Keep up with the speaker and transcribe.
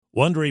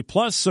Wondery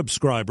Plus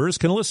subscribers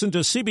can listen to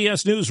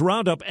CBS News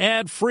Roundup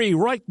ad-free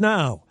right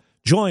now.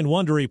 Join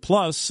Wondery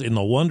Plus in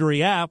the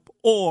Wondery app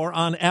or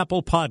on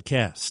Apple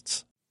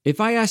Podcasts. If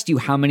I asked you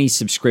how many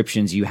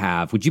subscriptions you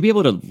have, would you be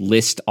able to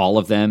list all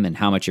of them and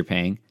how much you're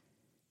paying?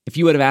 If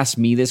you would have asked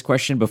me this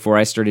question before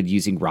I started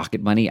using Rocket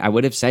Money, I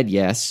would have said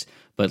yes.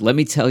 But let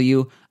me tell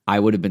you,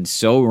 I would have been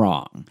so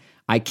wrong.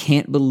 I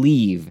can't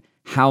believe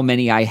how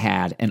many I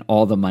had and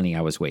all the money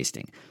I was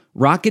wasting.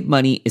 Rocket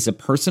Money is a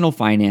personal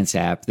finance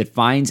app that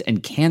finds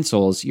and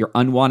cancels your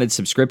unwanted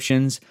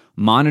subscriptions,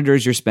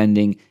 monitors your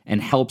spending,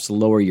 and helps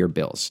lower your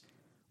bills.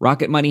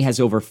 Rocket Money has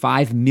over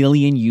 5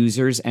 million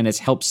users and has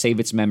helped save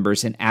its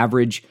members an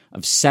average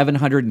of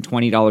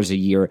 $720 a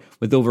year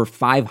with over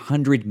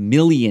 500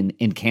 million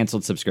in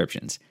canceled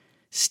subscriptions.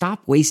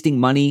 Stop wasting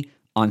money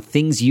on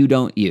things you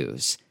don't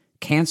use.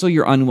 Cancel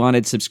your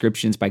unwanted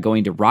subscriptions by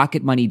going to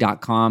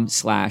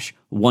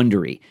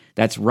rocketmoney.com/Wondery.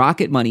 That's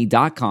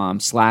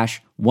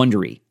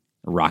rocketmoney.com/Wondery.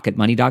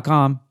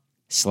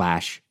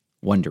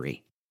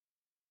 rocketmoney.com/Wondery.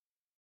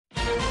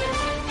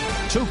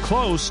 Too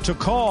close to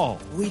call.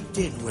 We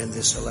did win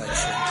this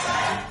election.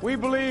 We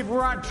believe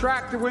we're on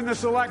track to win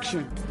this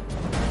election.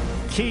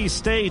 Key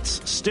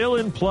states still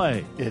in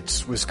play.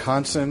 It's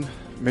Wisconsin,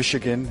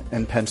 Michigan,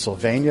 and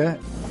Pennsylvania.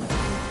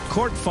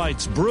 Court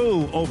fights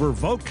brew over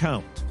vote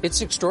count.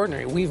 It's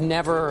extraordinary. We've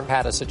never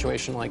had a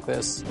situation like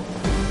this.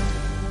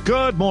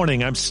 Good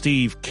morning. I'm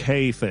Steve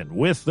Kathan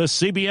with the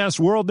CBS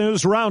World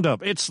News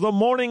Roundup. It's the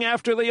morning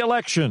after the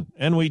election,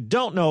 and we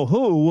don't know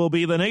who will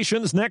be the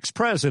nation's next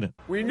president.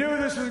 We knew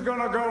this was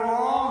going to go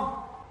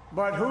long,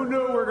 but who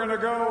knew we're going to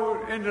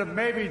go into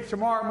maybe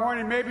tomorrow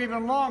morning, maybe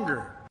even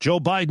longer. Joe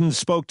Biden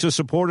spoke to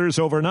supporters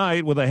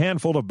overnight with a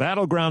handful of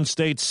battleground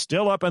states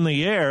still up in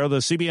the air.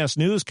 The CBS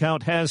News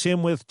count has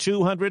him with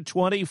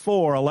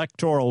 224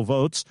 electoral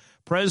votes.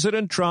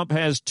 President Trump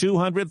has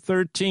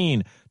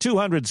 213.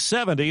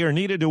 270 are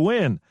needed to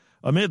win.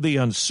 Amid the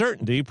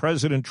uncertainty,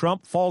 President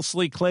Trump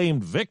falsely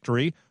claimed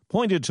victory,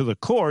 pointed to the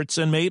courts,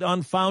 and made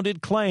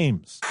unfounded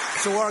claims.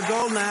 So our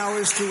goal now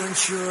is to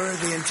ensure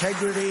the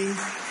integrity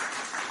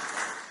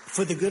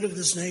for the good of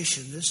this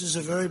nation. This is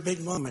a very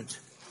big moment.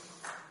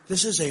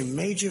 This is a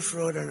major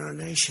fraud in our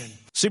nation.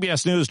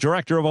 CBS News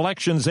Director of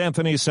Elections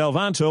Anthony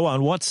Salvanto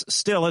on what's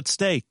still at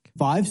stake.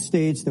 5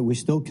 states that we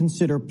still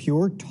consider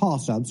pure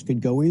toss-ups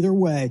could go either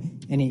way,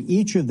 and in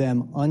each of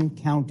them,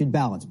 uncounted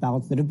ballots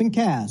that have been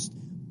cast,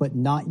 but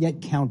not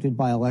yet counted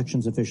by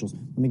elections officials.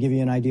 Let me give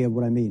you an idea of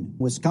what I mean.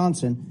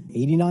 Wisconsin,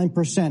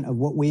 89% of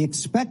what we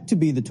expect to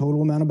be the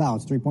total amount of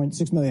ballots,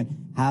 3.6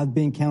 million, have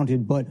been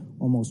counted, but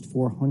almost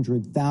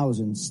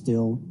 400,000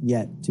 still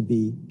yet to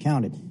be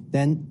counted.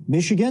 Then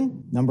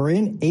Michigan, number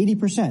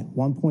 80%,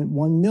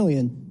 1.1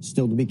 million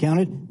still to be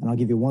counted. And I'll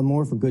give you one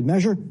more for good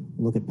measure.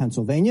 Look at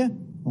Pennsylvania.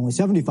 Only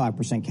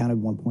 75%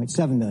 counted,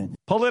 1.7 million.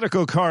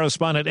 Political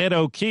correspondent Ed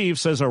O'Keefe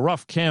says a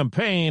rough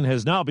campaign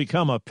has now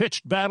become a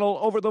pitched battle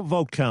over the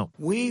vote count.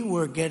 We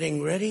were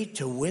getting ready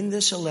to win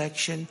this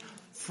election.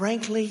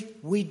 Frankly,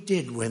 we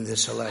did win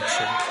this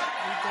election.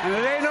 And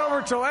it ain't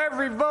over till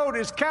every vote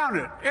is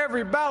counted.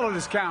 Every ballot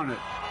is counted.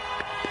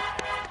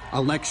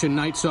 Election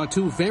night saw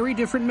 2 very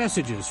different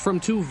messages from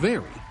 2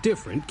 very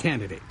different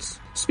candidates.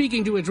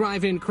 Speaking to a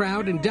drive-in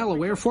crowd in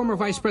Delaware, former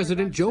Vice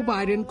President Joe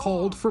Biden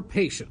called for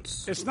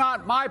patience. It's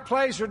not my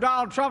place or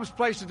Donald Trump's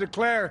place to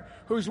declare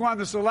who's won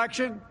this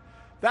election.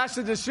 That's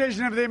the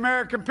decision of the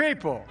American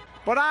people.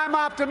 But I'm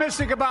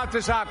optimistic about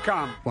this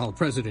outcome. While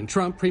President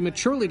Trump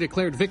prematurely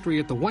declared victory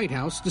at the White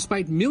House,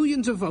 despite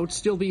millions of votes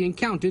still being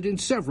counted in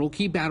several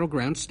key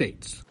battleground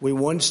states. We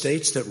won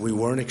states that we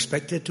weren't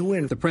expected to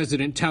win. The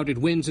president touted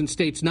wins in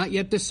states not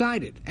yet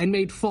decided and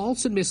made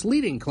false and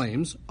misleading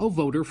claims of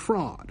voter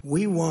fraud.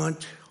 We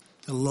want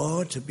the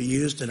law to be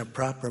used in a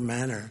proper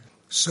manner.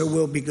 So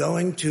we'll be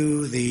going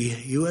to the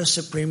U.S.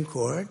 Supreme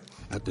Court.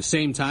 At the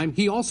same time,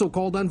 he also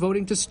called on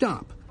voting to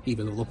stop.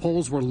 Even though the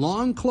polls were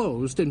long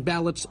closed and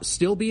ballots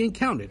still being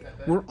counted,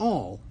 were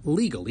all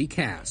legally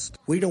cast.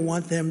 We don't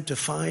want them to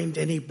find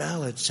any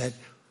ballots at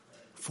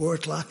 4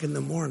 o'clock in the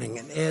morning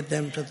and add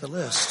them to the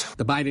list.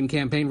 The Biden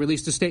campaign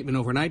released a statement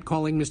overnight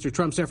calling Mr.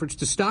 Trump's efforts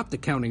to stop the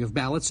counting of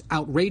ballots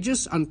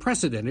outrageous,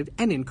 unprecedented,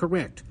 and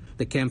incorrect.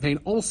 The campaign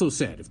also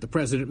said if the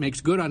president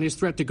makes good on his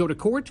threat to go to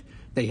court,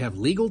 they have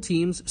legal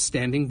teams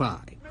standing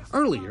by.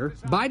 Earlier,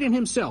 Biden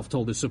himself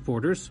told his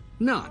supporters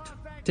not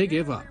to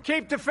give up.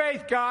 Keep the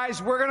faith, guys.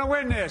 We're going to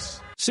win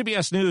this.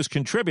 CBS News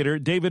contributor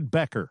David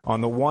Becker. On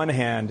the one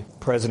hand,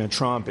 President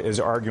Trump is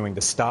arguing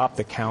to stop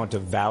the count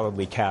of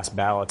validly cast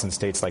ballots in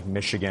states like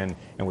Michigan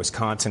and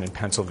Wisconsin and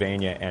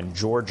Pennsylvania and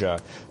Georgia.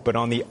 But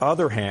on the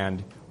other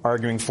hand,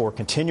 arguing for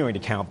continuing to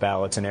count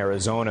ballots in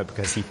Arizona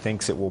because he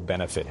thinks it will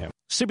benefit him.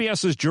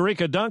 CBS's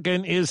Jerika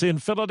Duncan is in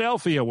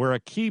Philadelphia, where a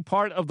key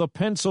part of the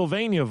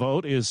Pennsylvania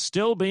vote is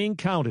still being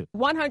counted.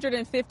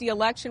 150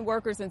 election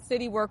workers and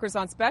city workers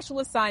on special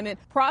assignment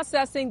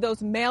processing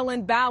those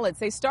mail-in ballots.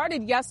 They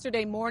started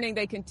yesterday morning.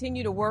 They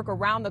continue to work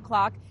around the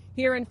clock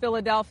here in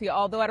Philadelphia,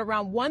 although at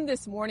around 1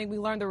 this morning, we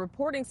learned the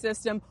reporting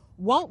system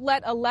won't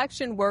let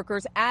election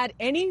workers add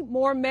any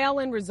more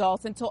mail-in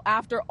results until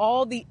after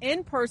all the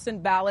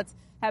in-person ballots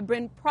have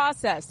been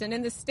processed. And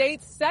in the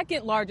state's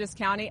second largest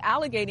county,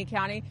 Allegheny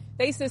County,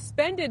 they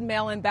suspended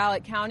mail-in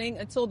ballot counting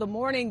until the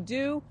morning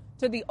due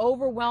to the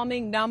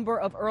overwhelming number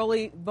of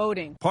early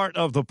voting. Part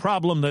of the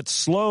problem that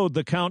slowed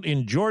the count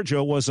in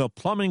Georgia was a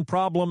plumbing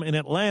problem in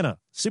Atlanta.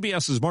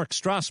 CBS's Mark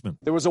Strassman.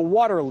 There was a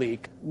water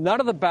leak. None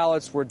of the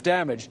ballots were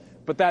damaged,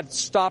 but that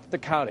stopped the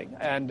counting.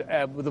 And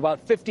with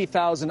about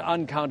 50,000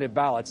 uncounted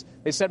ballots,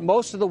 they sent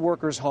most of the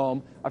workers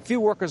home. A few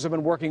workers have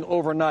been working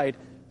overnight.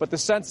 But the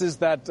sense is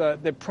that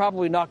they're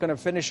probably not going to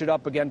finish it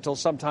up again until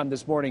sometime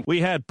this morning. We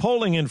had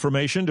polling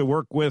information to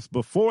work with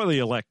before the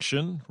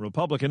election.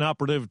 Republican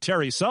operative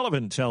Terry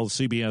Sullivan tells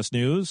CBS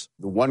News.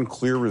 The one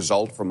clear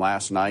result from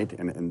last night,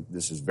 and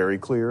this is very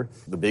clear,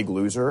 the big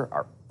loser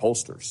are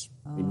pollsters.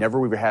 Never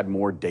we've had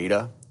more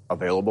data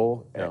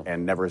available,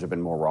 and never has it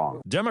been more wrong.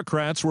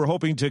 Democrats were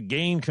hoping to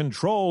gain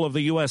control of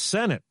the U.S.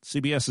 Senate.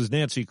 CBS's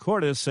Nancy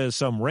Cordes says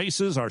some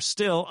races are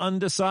still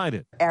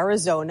undecided.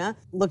 Arizona,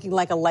 looking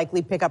like a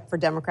likely pickup for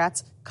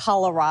Democrats.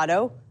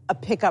 Colorado, a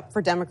pickup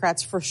for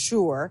Democrats for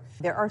sure.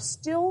 There are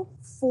still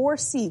 4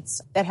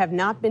 seats that have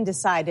not been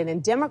decided,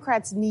 and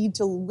Democrats need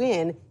to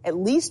win at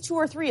least 2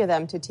 or 3 of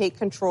them to take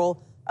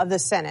control of the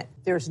Senate.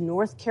 There's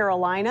North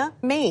Carolina,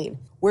 Maine,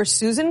 where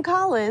Susan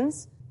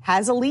Collins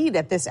has a lead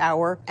at this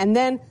hour, and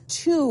then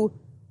 2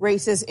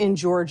 races in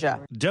Georgia.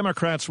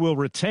 Democrats will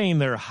retain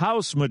their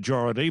House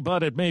majority,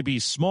 but it may be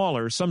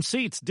smaller. Some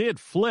seats did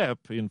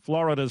flip. In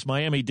Florida's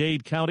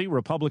Miami-Dade County,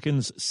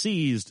 Republicans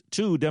seized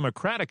 2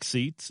 Democratic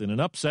seats in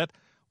an upset,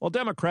 while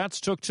Democrats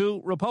took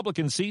 2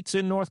 Republican seats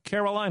in North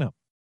Carolina.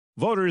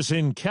 Voters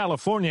in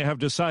California have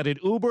decided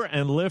Uber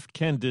and Lyft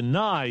can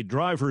deny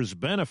drivers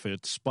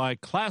benefits by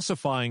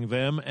classifying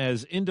them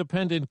as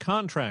independent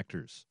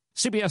contractors.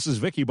 CBS's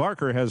Vicki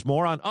Barker has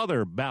more on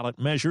other ballot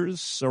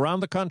measures around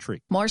the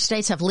country. More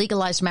states have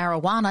legalized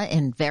marijuana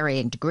in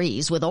varying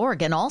degrees, with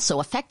Oregon also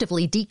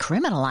effectively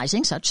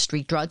decriminalizing such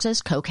street drugs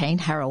as cocaine,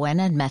 heroin,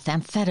 and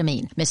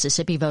methamphetamine.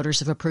 Mississippi voters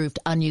have approved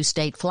a new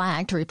state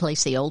flag to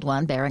replace the old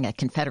one bearing a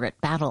Confederate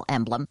battle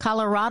emblem.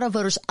 Colorado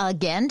voters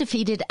again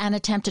defeated an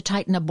attempt to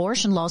tighten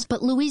abortion laws,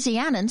 but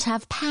Louisianans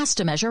have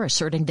passed a measure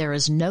asserting there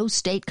is no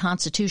state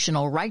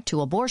constitutional right to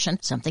abortion,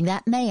 something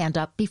that may end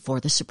up before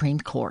the Supreme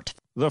Court.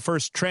 The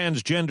first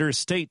transgender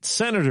state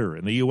senator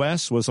in the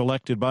U.S. was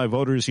elected by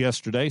voters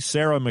yesterday.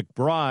 Sarah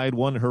McBride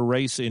won her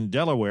race in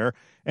Delaware,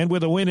 and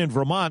with a win in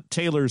Vermont,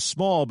 Taylor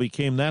Small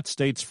became that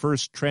state's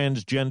first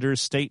transgender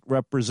state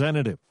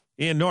representative.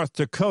 In North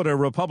Dakota,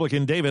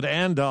 Republican David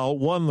Andal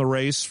won the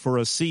race for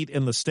a seat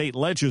in the state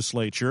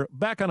legislature.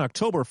 Back on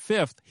October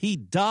 5th, he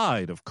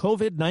died of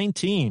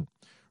COVID-19.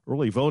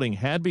 Early voting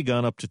had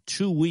begun up to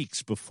 2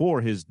 weeks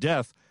before his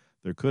death.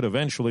 There could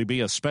eventually be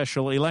a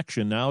special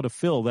election now to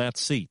fill that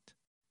seat.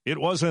 It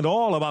wasn't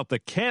all about the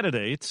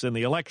candidates and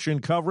the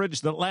election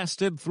coverage that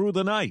lasted through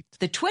the night.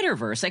 The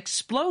Twitterverse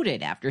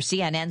exploded after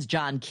CNN's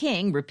John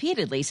King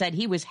repeatedly said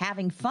he was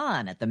having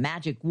fun at the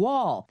Magic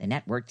Wall, the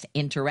network's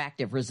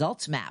interactive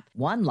results map.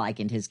 One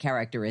likened his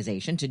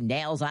characterization to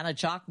nails on a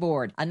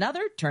chalkboard.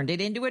 Another turned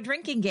it into a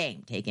drinking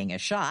game, taking a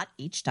shot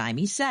each time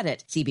he said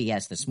it.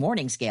 CBS This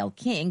Morning's Gayle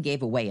King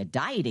gave away a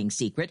dieting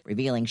secret,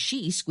 revealing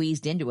she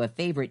squeezed into a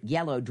favorite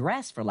yellow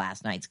dress for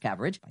last night's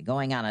coverage by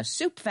going on a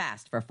soup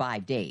fast for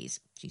 5 days.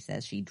 She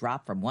says she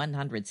dropped from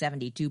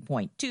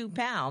 172.2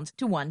 pounds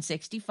to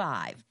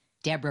 165.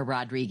 Deborah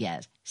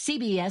Rodriguez,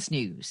 CBS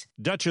News.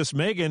 Duchess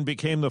Meghan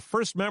became the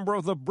first member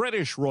of the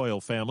British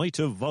royal family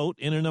to vote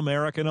in an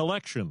American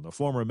election. The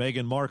former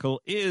Meghan Markle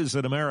is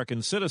an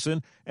American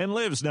citizen and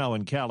lives now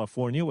in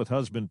California with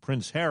husband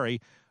Prince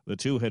Harry. The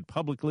two had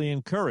publicly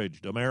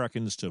encouraged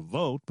Americans to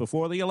vote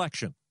before the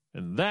election.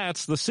 And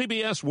that's the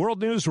CBS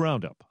World News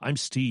Roundup. I'm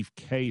Steve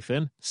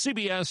Kathan,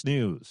 CBS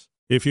News.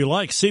 If you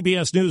like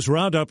CBS News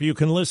Roundup, you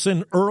can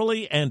listen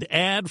early and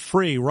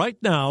ad-free right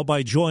now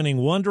by joining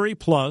Wondery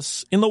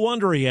Plus in the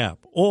Wondery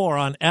app or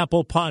on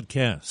Apple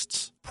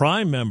Podcasts.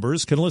 Prime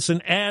members can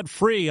listen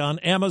ad-free on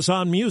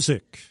Amazon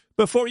Music.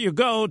 Before you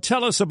go,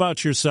 tell us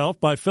about yourself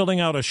by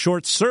filling out a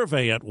short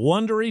survey at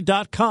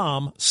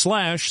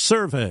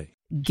Wondery.com/survey.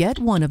 Get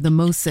one of the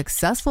most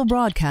successful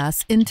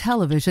broadcasts in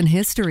television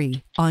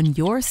history on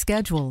your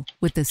schedule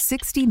with the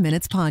 60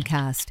 Minutes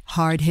Podcast.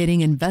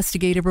 Hard-hitting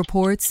investigative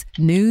reports,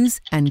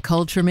 news, and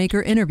culture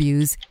maker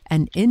interviews,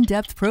 and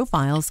in-depth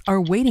profiles are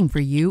waiting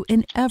for you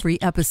in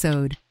every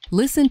episode.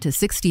 Listen to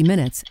 60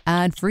 Minutes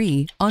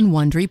ad-free on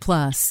Wondery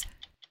Plus.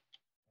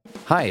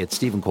 Hi, it's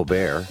Stephen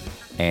Colbert,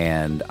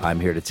 and I'm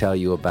here to tell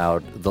you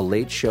about The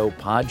Late Show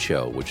Pod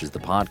Show, which is the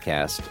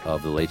podcast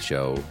of The Late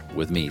Show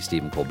with me,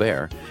 Stephen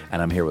Colbert,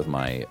 and I'm here with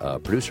my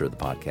producer of the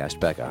podcast,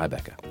 Becca. Hi,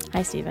 Becca.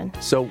 Hi, Stephen.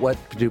 So what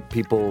do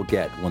people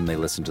get when they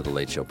listen to The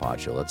Late Show Pod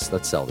Show? Let's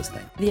sell this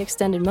thing. The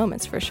extended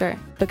moments, for sure,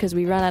 because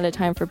we run out of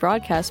time for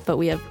broadcast, but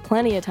we have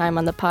plenty of time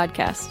on the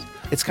podcast.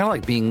 It's kind of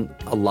like being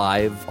a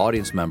live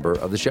audience member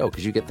of the show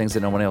because you get things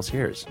that no one else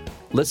hears.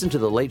 Listen to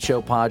The Late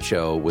Show Pod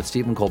Show with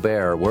Stephen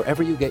Colbert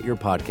wherever you get your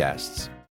podcasts.